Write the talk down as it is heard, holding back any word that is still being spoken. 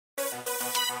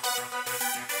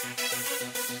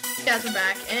guys are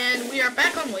back, and we are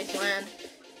back on Wasteland.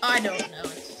 I don't know.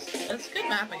 It's a good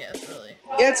map, I guess, really.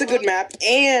 Yeah, it's a good map,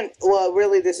 and, well,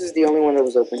 really, this is the only one that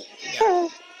was open. Yeah.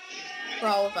 For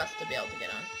all of us to be able to get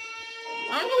on.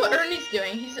 I don't know what Ernie's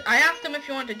doing. I asked him if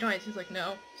he wanted to join us. He's like,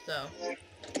 no, so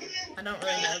I don't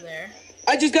really know there.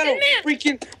 I just got Run,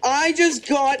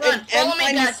 follow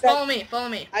me, guys, follow me, follow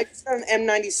me. I just got an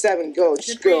M97, go,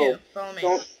 just go. Follow me.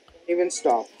 Don't even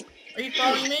stop. Are you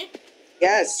following me?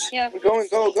 Yes. Yeah. We're going,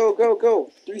 go.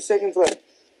 3 seconds left.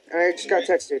 I just got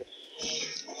texted.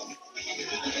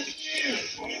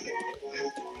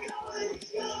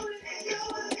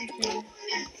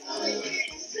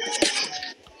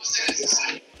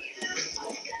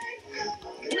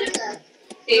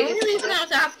 The only reason I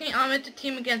was asking Ahmed to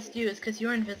team against you is because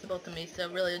you're invisible to me, so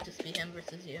really it would just be him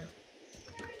versus you.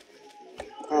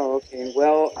 Oh, okay.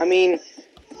 Well, I mean,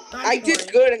 I did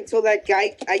good until that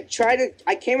guy. I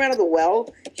came out of the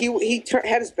well. He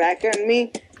had his back at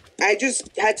me. I just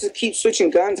had to keep switching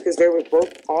guns because they were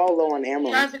both all low on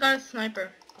ammo. Guys, I got a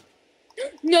sniper.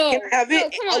 No. Can I have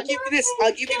it? No, I'll give you this.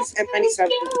 I'll give you this M97. Is that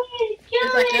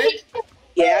good?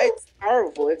 Yeah, it's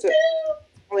powerful. It's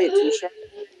probably a 2-shot.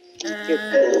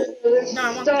 No,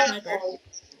 I want the sniper.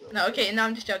 No, okay, no,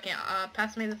 I'm just joking.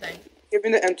 Pass me the thing. Give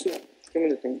me the M2. Give me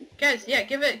the thing. Guys, yeah,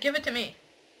 give it to me.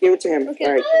 Give it to him. Okay.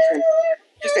 Alright, give it to him.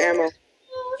 Just the ammo.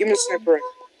 Give me the sniper.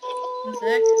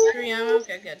 3 ammo?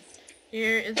 Okay, good.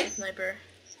 Here is the sniper.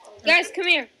 Guys, come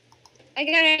here. I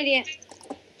got an idea.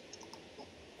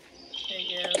 There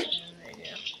you go, and there you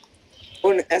go.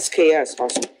 Oh, an SKS.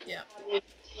 Awesome. Yeah.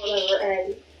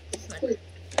 Sniper.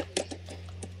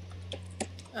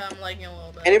 I'm lagging a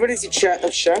little bit. Anybody's a chef?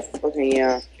 Okay,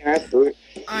 yeah. Can I have food?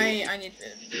 I need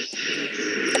food.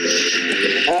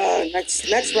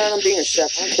 Next round I'm being a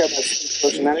chef. I don't care about this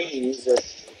potion. I don't even use it.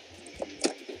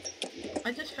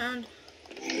 I just found...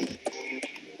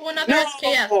 Oh, another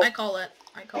SKS. I call it.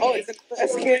 Oh, it's an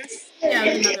SKS? Yeah,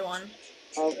 it's another one.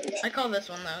 Okay. I call this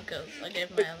one though, because I gave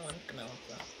my other one Camilla,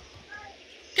 so.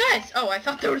 Guys! Oh, I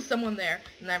thought there was someone there,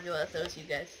 and I realized it was you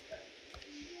guys.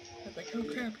 I was like, oh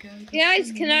crap, guys.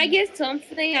 Guys, can I get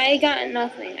something? I got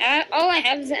nothing. All I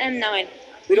have is an M9.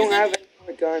 We don't have any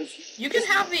more guns. You can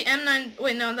have the M9.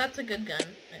 Wait, no, that's a good gun.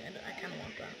 I kind of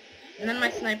want that. And then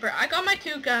my sniper. I got my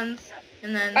 2 guns,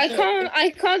 and then... I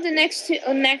called the next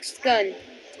gun.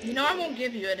 You know I won't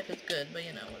give you it if it's good, but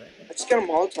you know, whatever. I just got a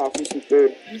Molotov and some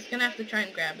food. I'm just gonna have to try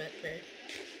and grab it first.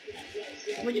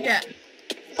 What'd you get?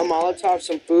 A Molotov,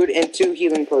 some food, and 2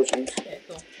 healing potions. Okay,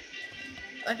 cool.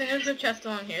 I think there's a chest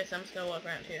along here, so I'm just gonna walk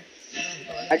around here.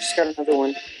 I just got another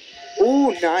one.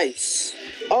 Ooh, nice.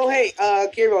 Oh, hey,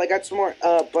 Gabriel, I got some more,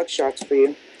 buckshots for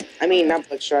you. I mean, not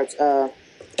buckshots,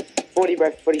 40 by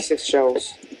 46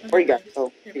 shells. Where you got?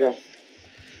 Oh, here you go.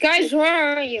 Guys,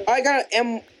 where are you? I got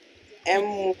an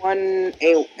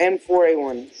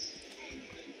M4A1.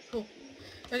 Cool.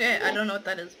 Okay, I don't know what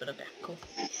that is, but okay, cool.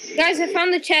 Guys, I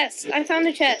found the chest.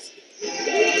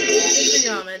 Ditch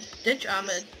Ahmed. Ditch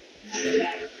Ahmed. No,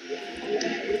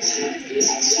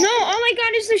 all I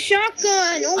got is the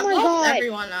shotgun. Oh my god.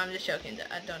 Everyone, no, I'm just joking.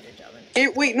 I don't ditch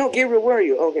Ahmed. Wait, no, Gabriel, where are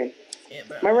you? Okay. Yeah,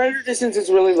 bro. My render distance is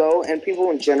really low, and people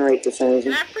won't generate for some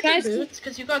reason. Can I have freaking boots?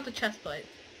 Because you got the chest plate.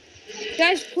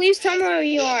 Guys, please tell me where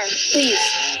you are. Please.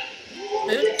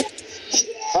 Boots?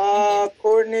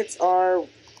 Coordinates are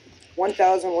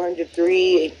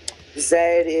 1,103. Z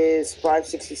is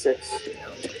 566.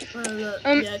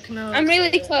 Yeah, Camilla. I'm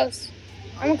really close.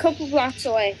 I'm a couple blocks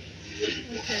away.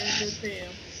 Okay, good for you.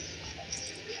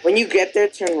 When you get there,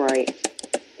 turn right.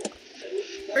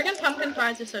 Friggin' pumpkin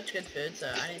pies are such good food, so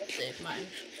I need to save mine.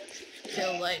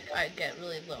 Feel like I get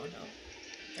really low in health.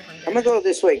 I'm gonna go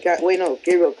this way. Wait, no,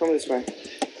 Gabriel, come this way.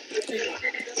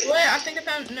 Wait, I think I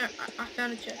found. No, I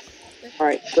found a chest.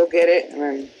 Alright, go get it, and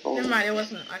then. Oh. Never mind, it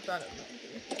wasn't. I thought it was.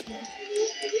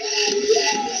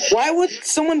 Why would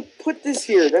someone put this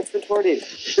here? That's retarded.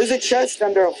 There's a chest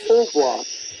under a whole block.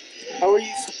 How are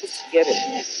you supposed to get it?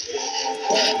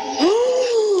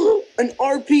 An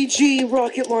RPG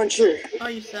rocket launcher. Oh,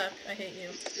 you suck. I hate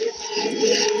you.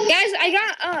 Guys,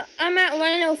 I'm at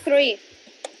 103.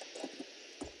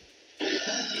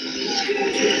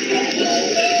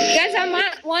 Guys, I'm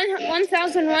at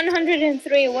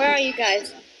 1,103. Where are you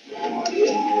guys?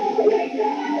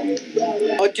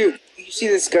 Oh, dude, you see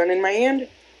this gun in my hand?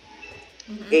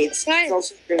 Mm-hmm. It's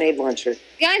also a grenade launcher.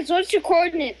 Guys, what's your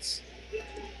coordinates?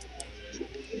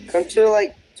 Come to,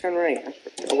 like, turn right.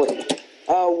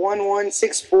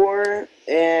 1164,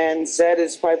 and Z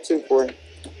is 524.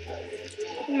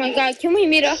 Oh my god, can we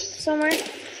meet up somewhere?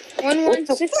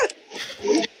 116.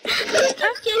 I'm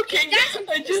joking.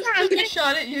 I just took a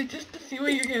shot at you just to see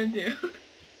what you're gonna do.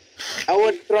 I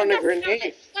would have thrown a I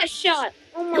grenade. got shot.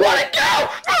 Oh my You god. wanna go?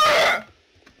 Ah!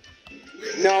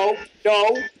 No,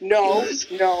 no, no,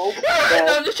 no, No,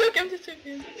 no. I'm just joking. I'm just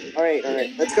joking. Alright,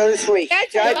 let's go this way. Guys,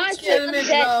 Guys, I'm Kidding me,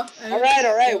 dead. bro.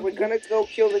 alright, we're gonna go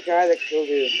kill the guy that killed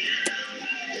you.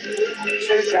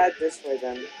 Should have died this way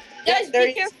then. Guys, there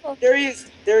be he is. careful. There he is.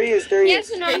 There he is. There he Yes,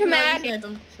 is. an Okay, come on, automatic. snipe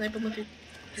him. Snipe him with your...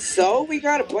 So we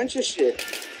got a bunch of shit.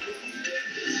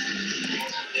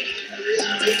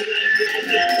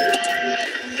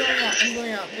 I'm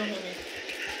going out. Don't hit me.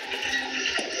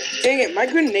 Dang it, my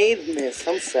grenade missed.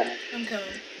 I'm sad. I'm coming.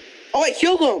 Oh, I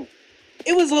killed him.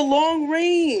 It was a long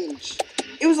range.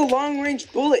 It was a long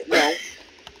range bullet. No.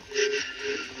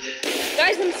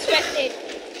 Guys, I'm spectating.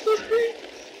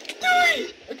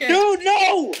 Okay. Dude,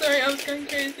 no! Sorry, I was going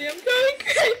crazy. I'm going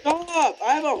crazy. Stop!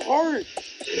 I have a heart.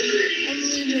 I'm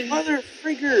leaving. Mother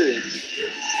frigger.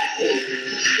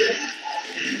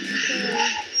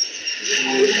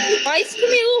 Why is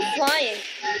Camilo flying?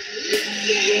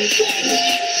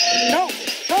 No!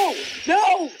 No!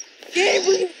 No!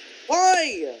 Gabriel!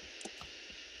 Why?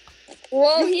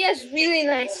 Whoa, he has really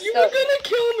nice You were stuff. gonna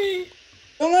kill me.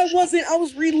 No, I wasn't. I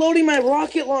was reloading my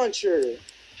rocket launcher.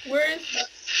 Where's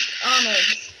Ahmed?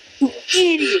 You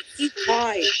idiot! He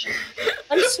died.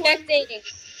 I'm spectating.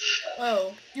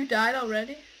 Oh, you died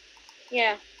already?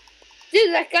 Yeah.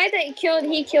 Dude, that guy that you killed,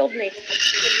 he killed me.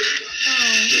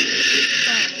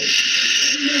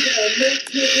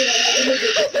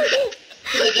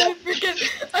 I forget.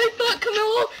 I thought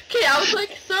Camilo. Okay, I was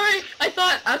like, sorry. I was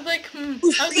like, I was like trying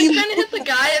to hit the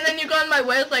guy, and then you got in my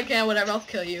way. I was like, yeah, whatever, I'll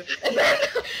kill you. And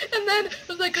then I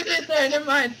was like, okay, sorry, never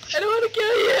mind. I don't want to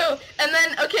kill you. And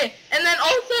then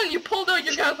all of a sudden you pulled out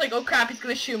your gun. I was like, oh crap, he's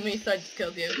gonna shoot me, so I just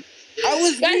killed you. I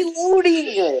was reloading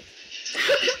it.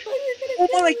 Oh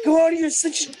my god, you're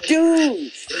such a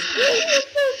douche.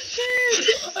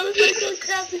 I was like, oh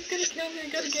crap, he's gonna kill me. I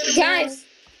gotta get him.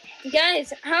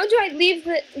 Guys, how do I leave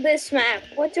this map?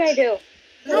 What do I do?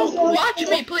 No, watch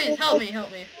me, please. Help me.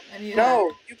 I need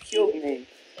No, you killed me.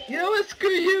 You know what? Screw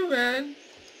you, man.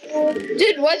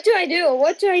 Dude, what do I do?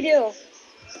 What do I do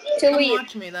to Come leave?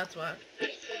 watch me, that's what.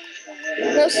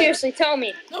 No, seriously, tell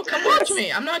me. No, come watch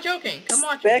me. I'm not joking. Come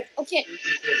watch me. Okay.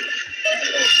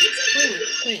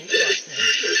 Please watch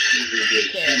me.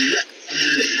 There.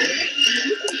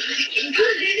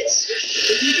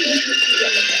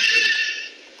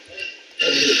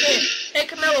 Hey,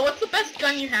 Camilla, what's the best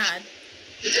gun you had?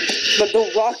 But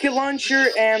the rocket launcher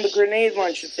and the grenade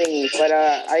launcher thingy, but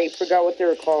I forgot what they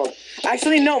were called.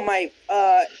 Actually, no, my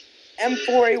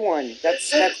M4A1. That's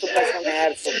the best one I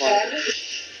had so far.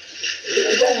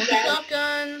 Cool.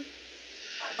 Shotgun.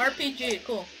 RPG.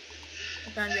 Cool. I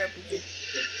found your RPG.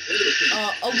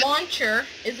 A launcher.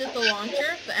 Is it the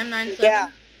launcher? The M97? Yeah,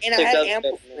 and I had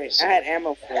ammo for it.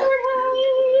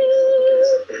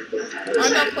 I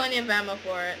got plenty of ammo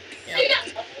for it. Yeah.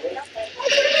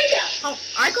 Oh,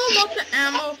 I got lots of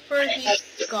ammo for the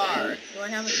scar. Do I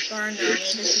have a scar? No, maybe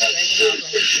it's just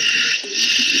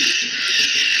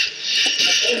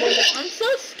I'm so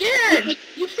scared!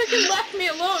 You freaking left me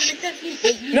alone because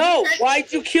you No,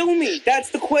 why'd you kill me? That's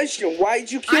the question. Why'd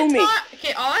you kill me?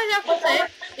 Okay, all I have to say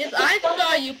is I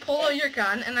saw you pull out your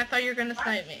gun and I thought you were gonna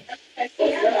snipe me.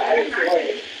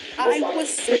 I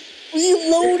was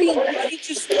reloading. You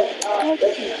just...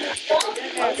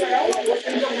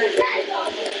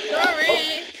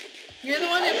 Sorry! You're the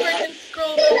one who freaking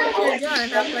scrolled over your gun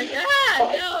and I was like,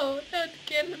 no,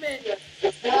 get him in.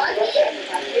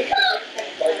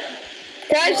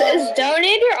 Guys, is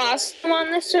Donator awesome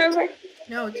on this server?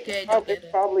 No, it's gay. Oh, Don't get it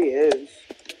it. probably is.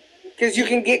 Because you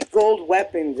can get gold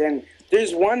weapons, and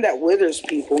there's one that withers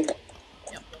people.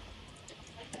 Yep.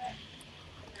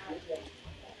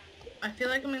 I feel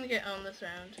like I'm gonna get on this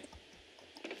round.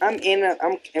 I'm in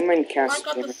cast. I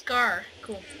got the scar.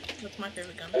 Cool. That's my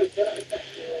favorite gun.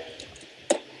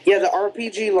 Yeah, the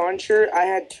RPG launcher, I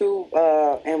had 2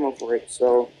 ammo for it,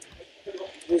 so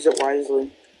use it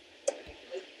wisely.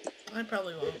 I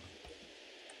probably won't.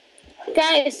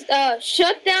 Guys,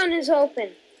 shutdown is open.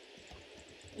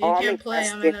 You I'm in can't play.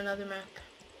 I'm in another map.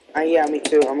 Yeah, me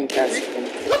too. I'm in cast.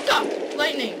 What the?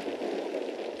 Lightning.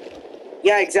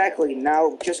 Yeah, exactly.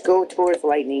 Now just go towards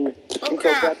lightning. Oh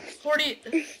crap. 40.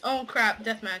 Oh crap.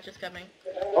 Deathmatch is coming.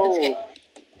 Oh,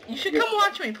 You should come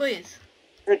watch me, please.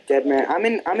 you're dead, man. I'm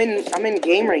in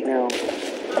game right now.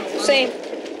 Oh, wow. Same.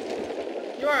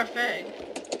 You are a fag.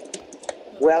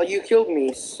 Well, you killed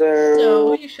me, So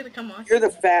so you should have come watch. you're the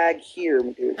fag here,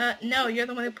 dude. No, you're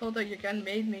the one who pulled out your gun,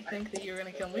 made me think that you were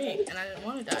gonna kill me, and I didn't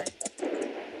want to die.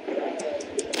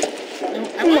 No,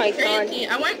 Oh my God.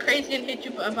 I went crazy and hit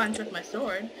you a bunch with my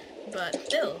sword, but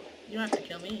still, you don't have to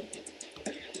kill me.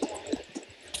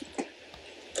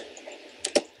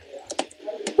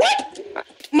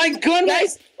 My gun,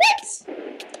 Guys, what?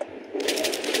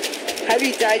 Have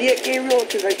you died yet, Gabriel?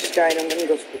 Because I just died. I'm gonna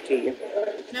go spectate you.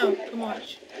 No, come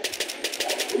watch.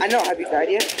 I know. Have you died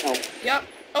yet? No. Yep.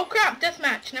 Oh crap,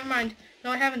 deathmatch. Never mind.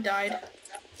 No, I haven't died.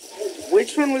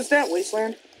 Which one was that,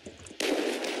 Wasteland?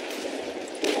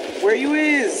 Where you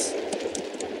is?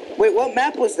 Wait, what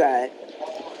map was that?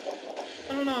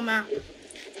 I don't know a map.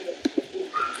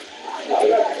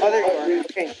 Oh, there you are.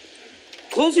 Okay.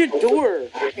 Close your door.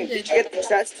 Okay, did you get the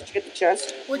chest? Did you get the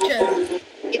chest? Which is?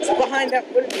 It's behind that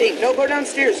wooden thing. No, go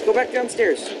downstairs. Go back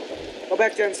downstairs. Go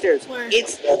back downstairs. Where?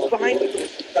 It's behind.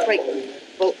 It's like,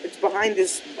 well, it's behind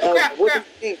this Crap, wooden crap.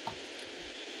 thing.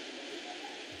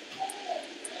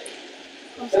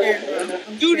 I'm scared, bro.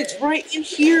 I'm Dude, scared. it's right in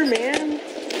here, man.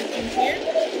 It's in here?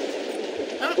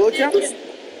 I Go don't see down.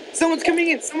 it. Someone's coming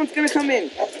in. Someone's gonna come in.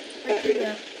 I see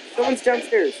that. Someone's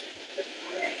downstairs.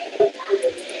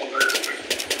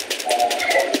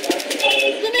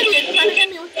 He's an idiot. Trying to hit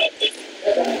me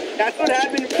with... That's what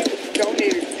happened to the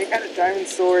donators. They had a diamond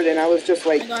sword, and I was just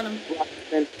like, I got him.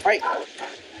 alright,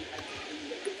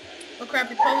 Oh crap,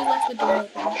 he probably left the door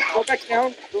open. go back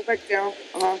down. Go back down.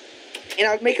 And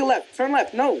I'll make a left. Turn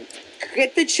left. No.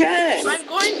 Get the chest. I'm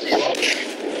going to.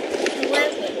 Where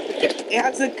is it? It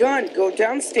has a gun. Go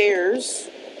downstairs.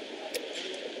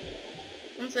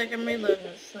 1 sec, I'm reloading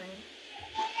this thing.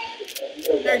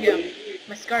 There we go.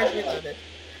 My scar's reloaded.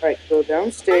 Alright, go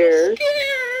downstairs. I'm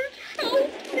scared.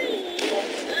 Help me.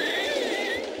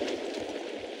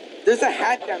 There's a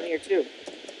hat down here, too.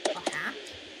 A hat?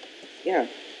 Yeah.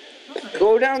 Oh.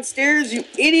 Go downstairs, you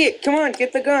idiot. Come on,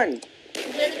 get the gun.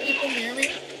 Is there people near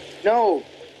me? No.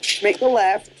 Make a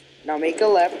left. Now make a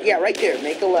left. Yeah, right there.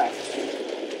 Make a left.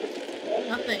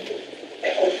 Nothing.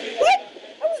 What?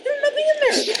 I was doing nothing in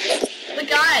there. The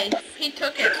guy, he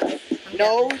took it.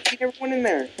 No, keep everyone in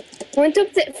there. went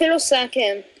up to fiddle sack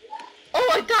him. Oh,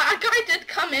 I thought a guy did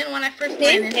come in when I first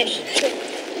ran in.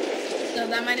 So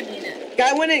that might have been it.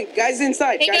 Guy went in. Guy's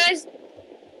inside. Hey guys.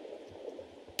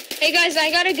 Hey guys, I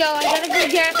gotta go. I gotta go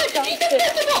get my dog He's food.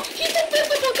 invisible! He's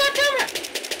invisible! God damn it!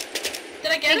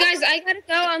 Did I get Hey him? guys, I gotta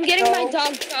go. I'm getting my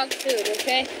dog food,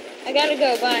 okay? I gotta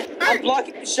go. Bye. I'm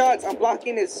blocking his shots. I'm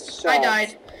blocking his shots. I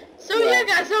died. So yeah,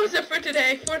 guys, that was it for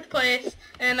today. 4th place,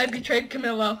 and I betrayed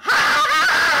Camillo.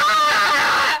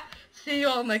 See you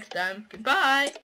all next time. Goodbye.